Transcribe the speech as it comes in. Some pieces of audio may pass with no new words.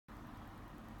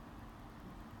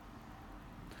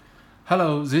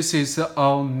Hello, this is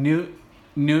our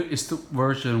newest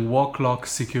version wall clock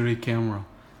security camera,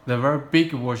 the very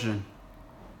big version.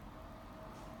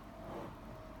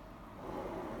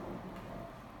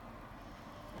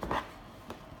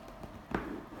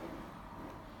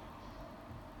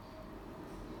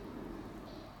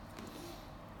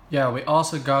 Yeah, we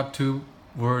also got two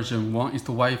versions. One is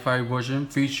the Wi-Fi version,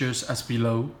 features as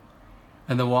below,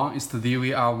 and the one is the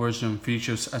DVR version,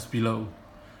 features as below.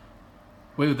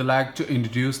 We would like to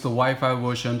introduce the Wi-Fi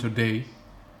version today.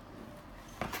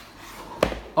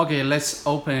 Okay, let's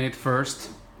open it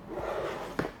first.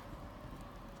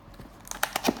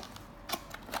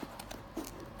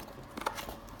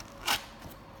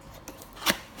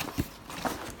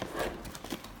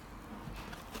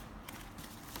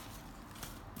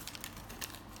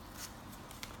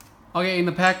 Okay, in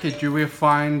the package you will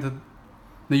find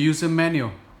the user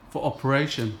manual for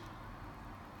operation.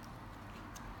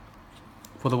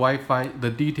 For the Wi-Fi, the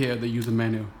detailed user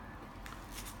manual,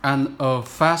 and a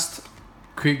fast,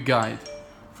 quick guide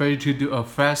for you to do a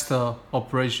faster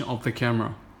operation of the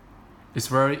camera. It's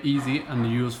very easy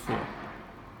and useful.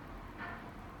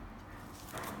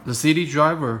 The CD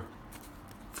driver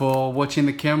for watching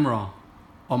the camera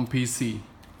on PC.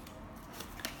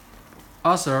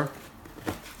 Also,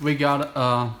 we got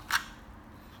a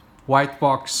white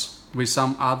box with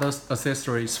some other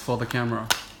accessories for the camera.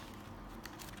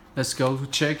 Let's go to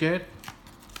check it.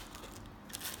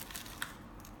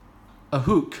 A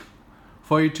hook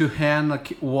for you to hang a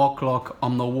wall clock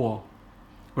on the wall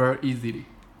very easily.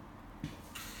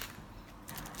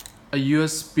 A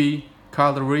USB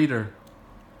card reader.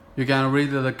 You can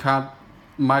read the card,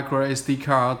 micro SD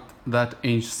card that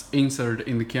is inserted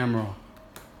in the camera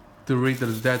to read the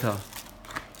data.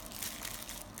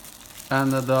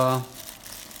 And the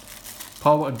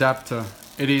power adapter.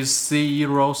 It is CE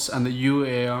ROS and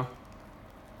UL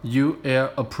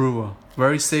approval.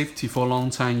 Very safety for long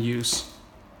time use.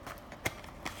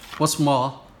 What's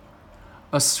more,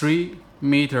 a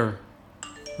 3-meter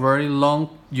very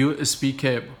long USB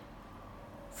cable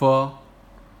for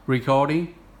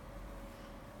recording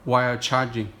while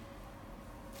charging.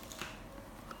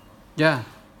 Yeah,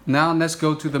 now let's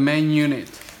go to the main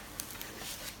unit.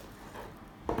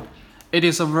 It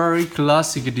is a very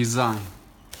classic design.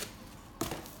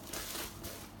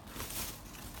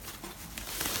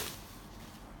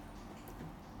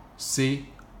 See?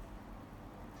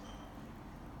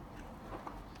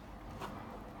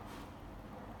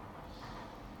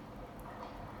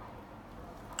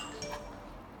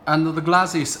 And the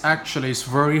glass is actually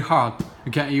very hard.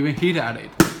 You can even hit at it.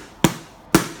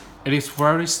 It is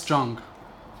very strong.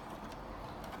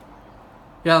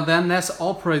 Yeah, then let's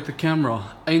operate the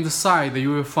camera. In the side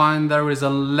you will find there is a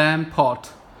LAN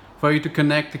port for you to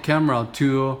connect the camera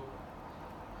to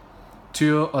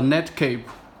a net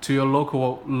cable, to your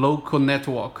local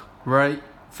network. Very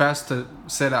fast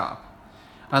setup.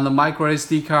 And the micro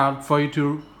SD card for you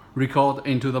to record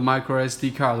into the micro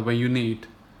SD card when you need.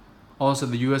 Also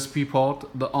the USB port,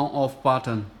 the on-off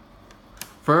button.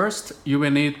 First, you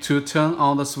will need to turn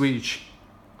on the switch.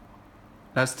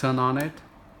 Let's turn on it.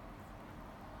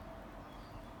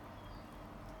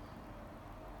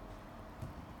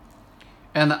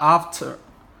 And after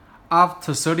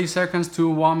 30 seconds to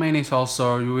 1 minute or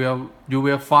so, you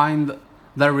will find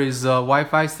there is a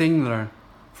Wi-Fi signal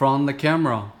from the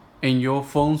camera in your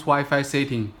phone's Wi-Fi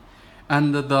setting,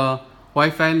 and the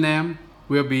Wi-Fi name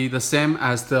will be the same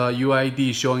as the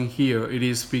UID showing here. It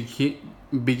is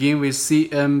begin with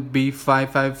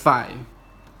CMB555.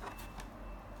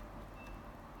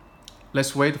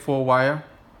 Let's wait for a while.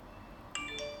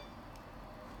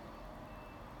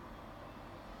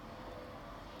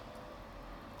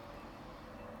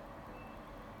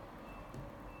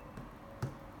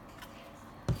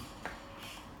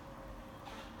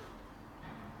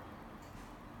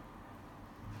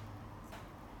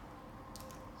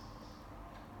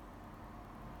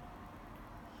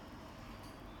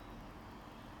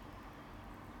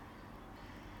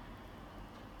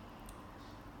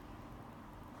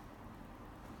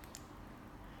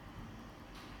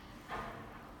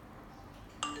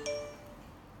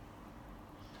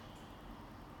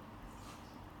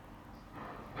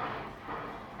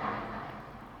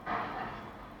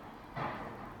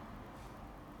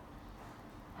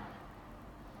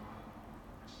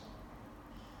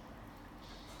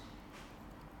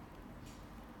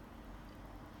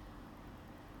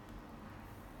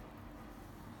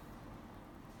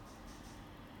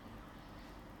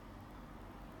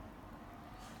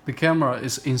 The camera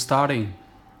is in starting,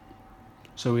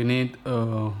 so we need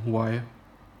a wire.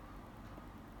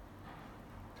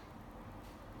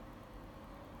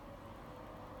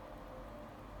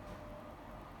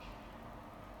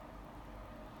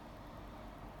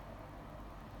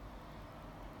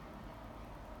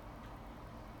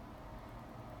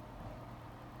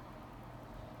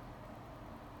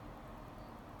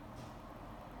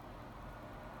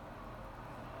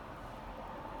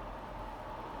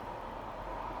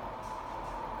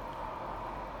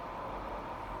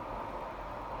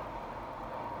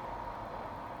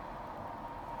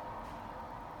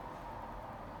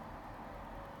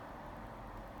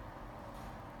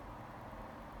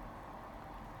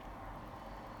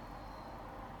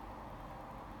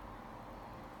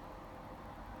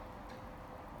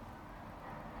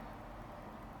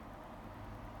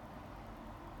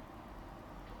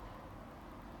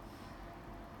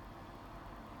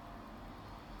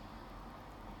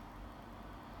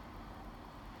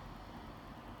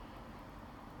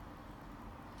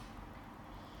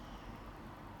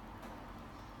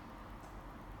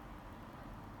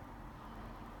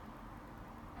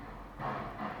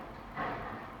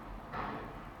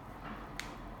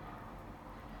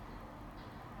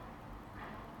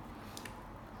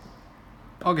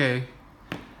 Okay,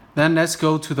 then let's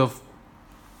go to the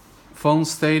phone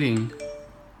setting.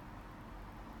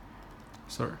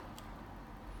 Sorry.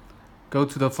 Go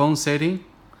to the phone setting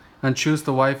and choose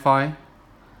the Wi-Fi.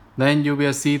 Then you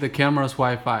will see the camera's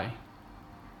Wi-Fi.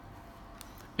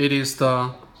 It is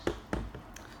the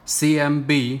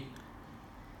CMB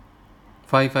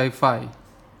 555.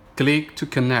 Click to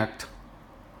connect.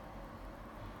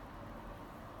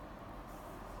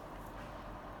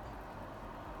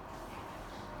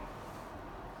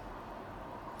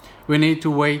 We need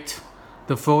to wait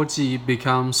the 4G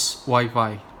becomes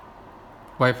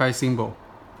Wi-Fi symbol.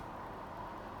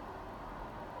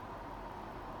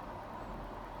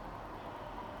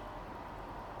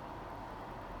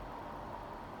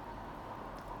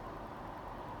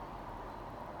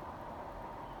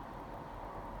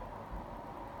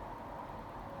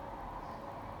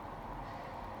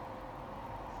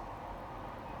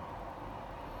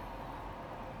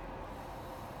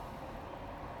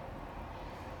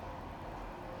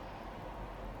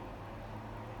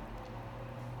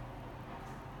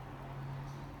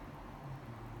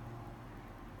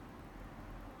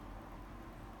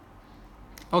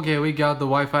 Okay, we got the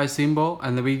Wi-Fi symbol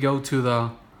and we go to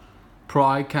the Pro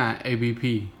Icon app.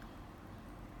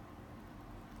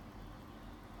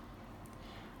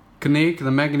 Connect the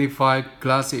magnified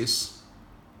glasses.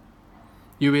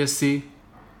 You will see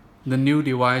the new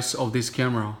device of this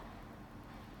camera.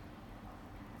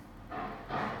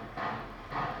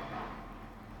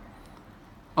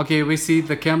 Okay, we see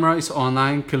the camera is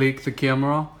online. Click the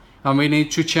camera and we need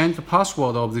to change the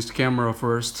password of this camera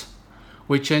first.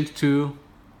 We change to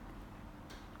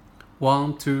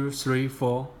 1, 2, 3,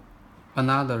 4.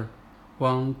 Another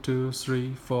 1, 2,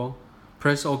 3, 4.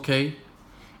 Press OK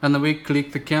and we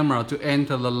click the camera to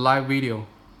enter the live video.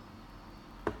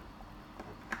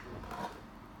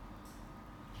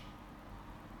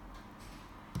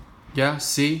 Yeah,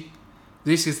 see,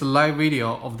 this is the live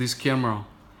video of this camera,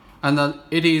 and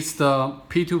it is the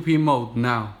P2P mode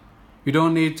now. You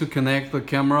don't need to connect the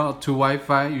camera to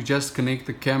Wi-Fi. You just connect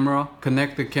the camera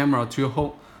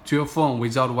to your phone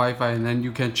without Wi-Fi, and then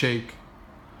you can check.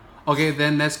 Okay,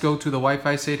 then let's go to the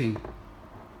Wi-Fi setting.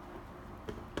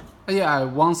 Yeah,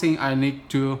 one thing I need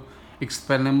to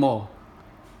explain more.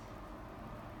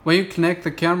 When you connect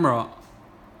the camera,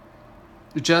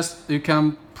 you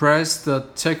can press the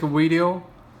take video,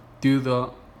 do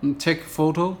the take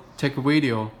photo, take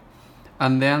video,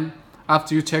 and then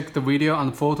after you take the video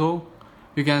and photo,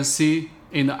 you can see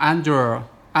in the Android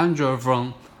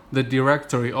phone the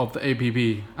directory of the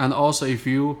app. And also if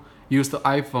you use the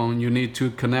iPhone, you need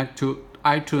to connect to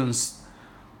iTunes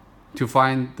to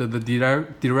find the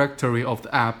directory of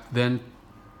the app, then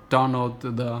download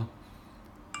the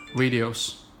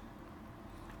videos.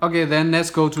 Okay, then let's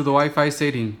go to the Wi-Fi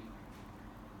setting.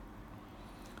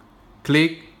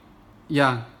 Click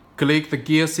the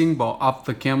gear symbol of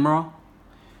the camera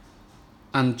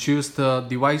and choose the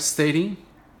device setting,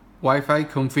 Wi-Fi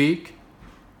config,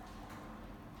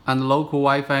 and local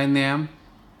Wi-Fi name.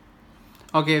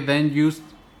 Okay, then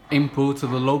input the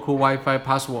local Wi-Fi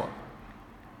password.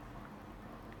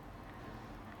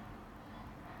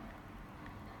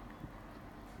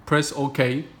 Press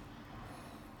OK.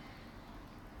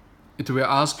 It will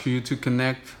ask you to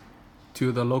connect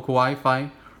to the local Wi-Fi.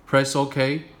 Press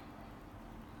OK.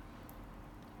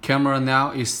 Camera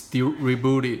now is still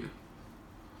rebooted.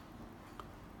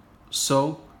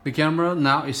 So the camera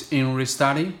now is in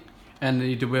restarting and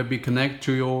it will be connected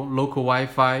to your local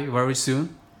Wi-Fi very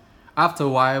soon. After a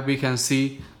while, we can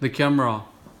see the camera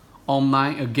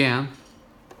online again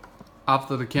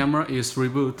after the camera is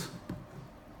rebooted.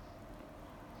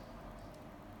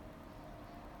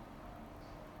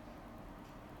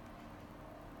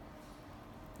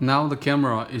 Now the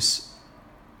camera is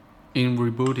in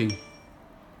rebooting.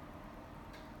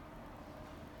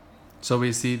 So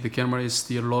we see the camera is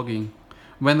still logging.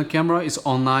 When the camera is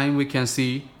online, we can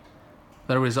see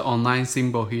there is an online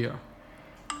symbol here.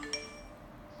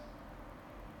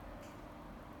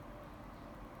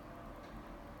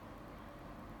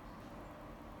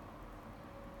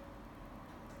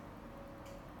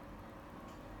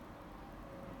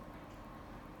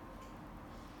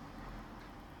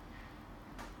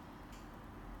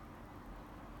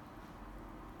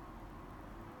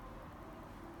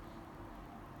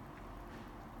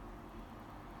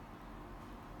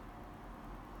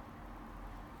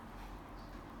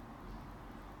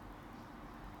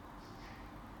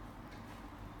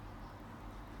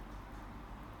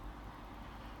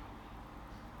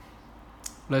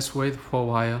 Let's wait for a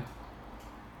while.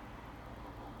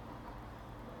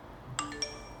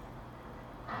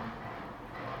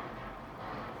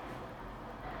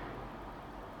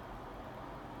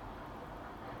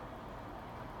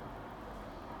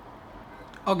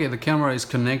 Okay, the camera is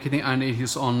connecting and it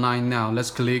is online now.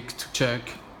 Let's click to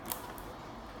check.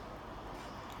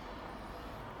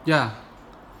 Yeah,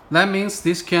 that means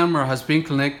this camera has been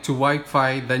connected to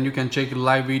Wi-Fi. Then you can check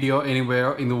live video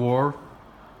anywhere in the world.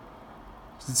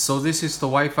 So this is the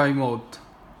Wi-Fi mode.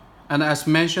 And as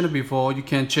mentioned before, you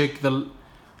can check the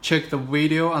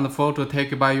video and the photo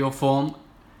taken by your phone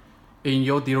in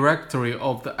your directory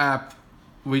of the app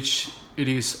which it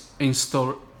is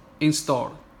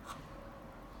installed.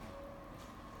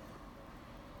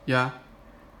 Yeah.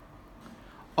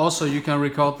 Also, you can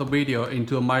record the video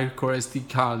into a micro SD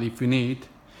card if you need.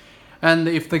 And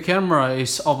if the camera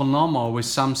is abnormal with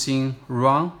something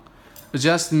wrong, you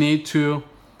just need to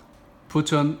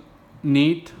put on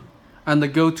need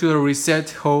and go to the reset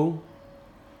hole.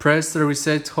 Press the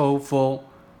reset hole for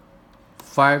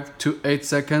 5 to 8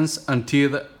 seconds until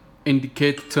the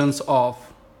indicator turns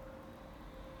off.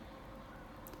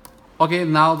 Okay,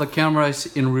 now the camera is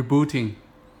in rebooting.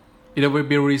 It will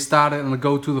be restarted and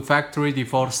go to the factory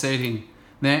default setting.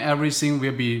 Then everything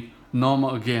will be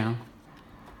normal again.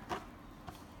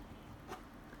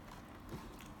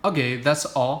 Okay, that's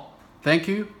all. Thank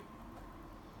you.